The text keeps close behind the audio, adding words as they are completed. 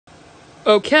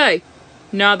Okay,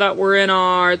 now that we're in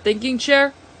our thinking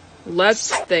chair,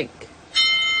 let's think.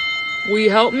 Will you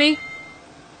help me?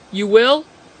 You will?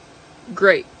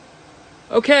 Great.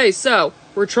 Okay, so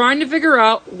we're trying to figure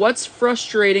out what's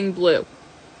frustrating Blue.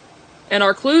 And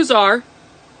our clues are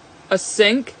a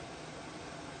sink,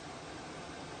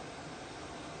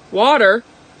 water,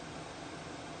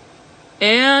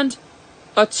 and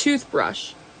a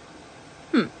toothbrush.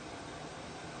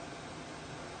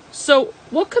 So,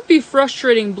 what could be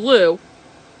frustrating Blue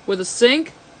with a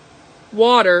sink,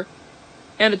 water,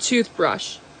 and a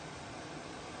toothbrush?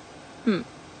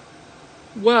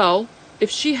 Well, if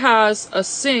she has a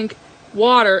sink,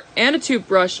 water, and a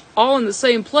toothbrush all in the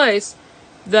same place,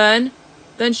 then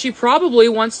she probably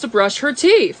wants to brush her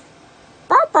teeth.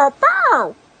 Bow, bow,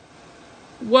 bow.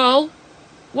 Well,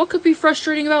 what could be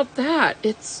frustrating about that?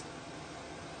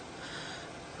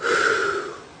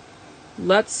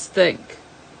 Let's think.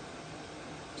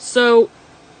 So,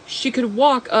 she could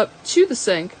walk up to the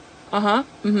sink,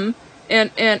 and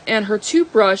her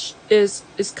toothbrush is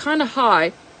kind of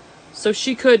high, so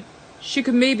she could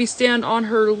maybe stand on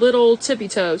her little tippy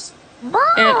toes. And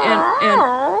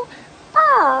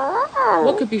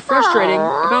what could be frustrating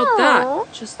about that?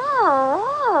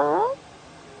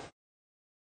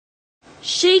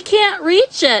 She can't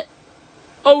reach it.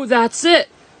 Oh, that's it.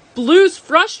 Blue's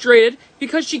frustrated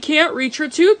because she can't reach her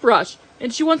toothbrush,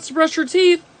 and she wants to brush her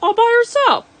teeth all by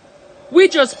herself. We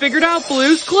just figured out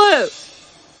Blue's clue.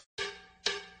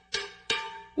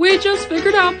 We just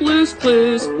figured out Blue's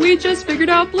clues. We just figured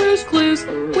out Blue's clues.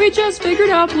 We just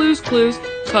figured out Blue's clues,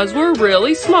 'cause we're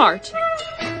really smart.